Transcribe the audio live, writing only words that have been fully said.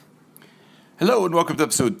Hello and welcome to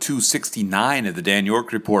episode 269 of the Dan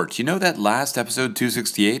York Report. You know that last episode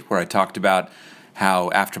 268 where I talked about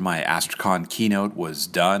how after my Astrocon keynote was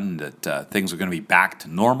done that things were going to be back to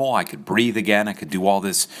normal, I could breathe again, I could do all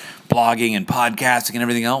this blogging and podcasting and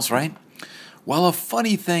everything else, right? Well, a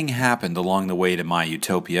funny thing happened along the way to my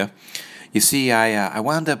utopia. You see, I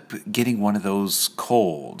wound up getting one of those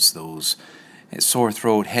colds, those sore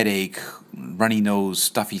throat, headache, runny nose,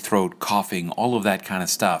 stuffy throat, coughing, all of that kind of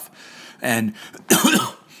stuff. And,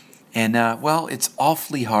 well, it's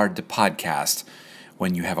awfully hard to podcast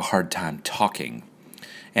when you have a hard time talking.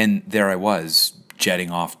 And there I was,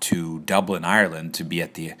 jetting off to Dublin, Ireland, to be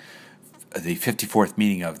at the 54th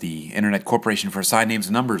meeting of the Internet Corporation for Assigned Names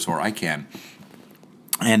and Numbers, or ICANN.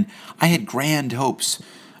 And I had grand hopes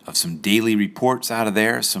of some daily reports out of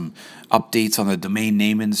there, some updates on the domain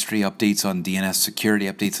name industry, updates on DNS security,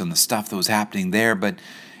 updates on the stuff that was happening there, but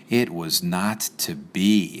it was not to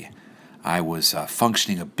be. I was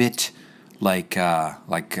functioning a bit like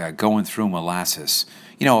going through molasses.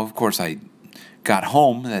 You know, of course, I got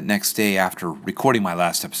home that next day after recording my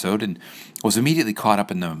last episode and was immediately caught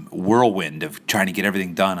up in the whirlwind of trying to get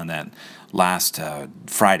everything done on that last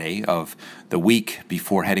Friday of the week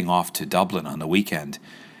before heading off to Dublin on the weekend.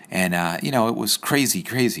 And, it was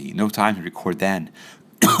crazy. No time to record then.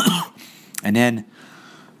 And then,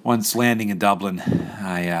 once landing in Dublin,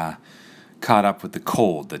 I caught up with the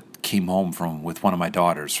cold that came home with one of my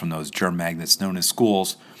daughters from those germ magnets known as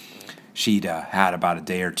schools. She'd had about a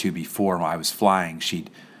day or two before I was flying.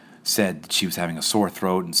 She'd said that she was having a sore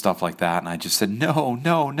throat and stuff like that, and I just said,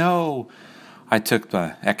 no. I took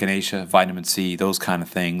the echinacea, vitamin C, those kind of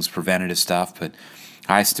things, preventative stuff, but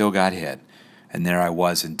I still got hit. And there I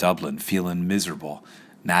was in Dublin, feeling miserable,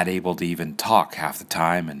 not able to even talk half the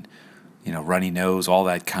time, and, runny nose, all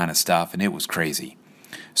that kind of stuff, and it was crazy.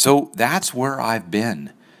 So that's where I've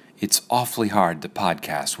been. It's awfully hard to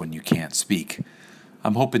podcast when you can't speak.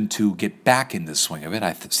 I'm hoping to get back in the swing of it.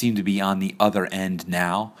 I seem to be on the other end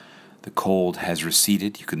now. The cold has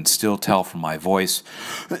receded. You can still tell from my voice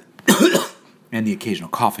and the occasional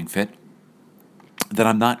coughing fit that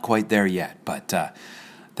I'm not quite there yet. But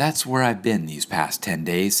that's where I've been these past 10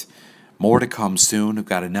 days. More to come soon. I've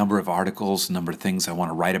got a number of articles, a number of things I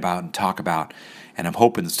want to write about and talk about, and I'm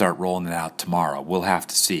hoping to start rolling it out tomorrow. We'll have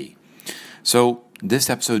to see. So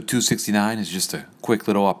this episode 269 is just a quick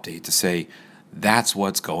little update to say that's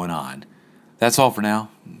what's going on. That's all for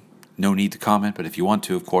now. No need to comment, but if you want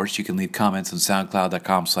to, of course, you can leave comments on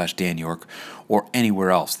soundcloud.com/DanYork or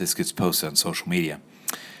anywhere else this gets posted on social media.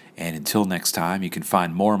 And until next time, you can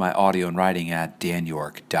find more of my audio and writing at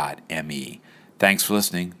danyork.me. Thanks for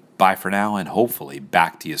listening. Bye for now, and hopefully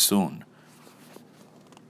back to you soon.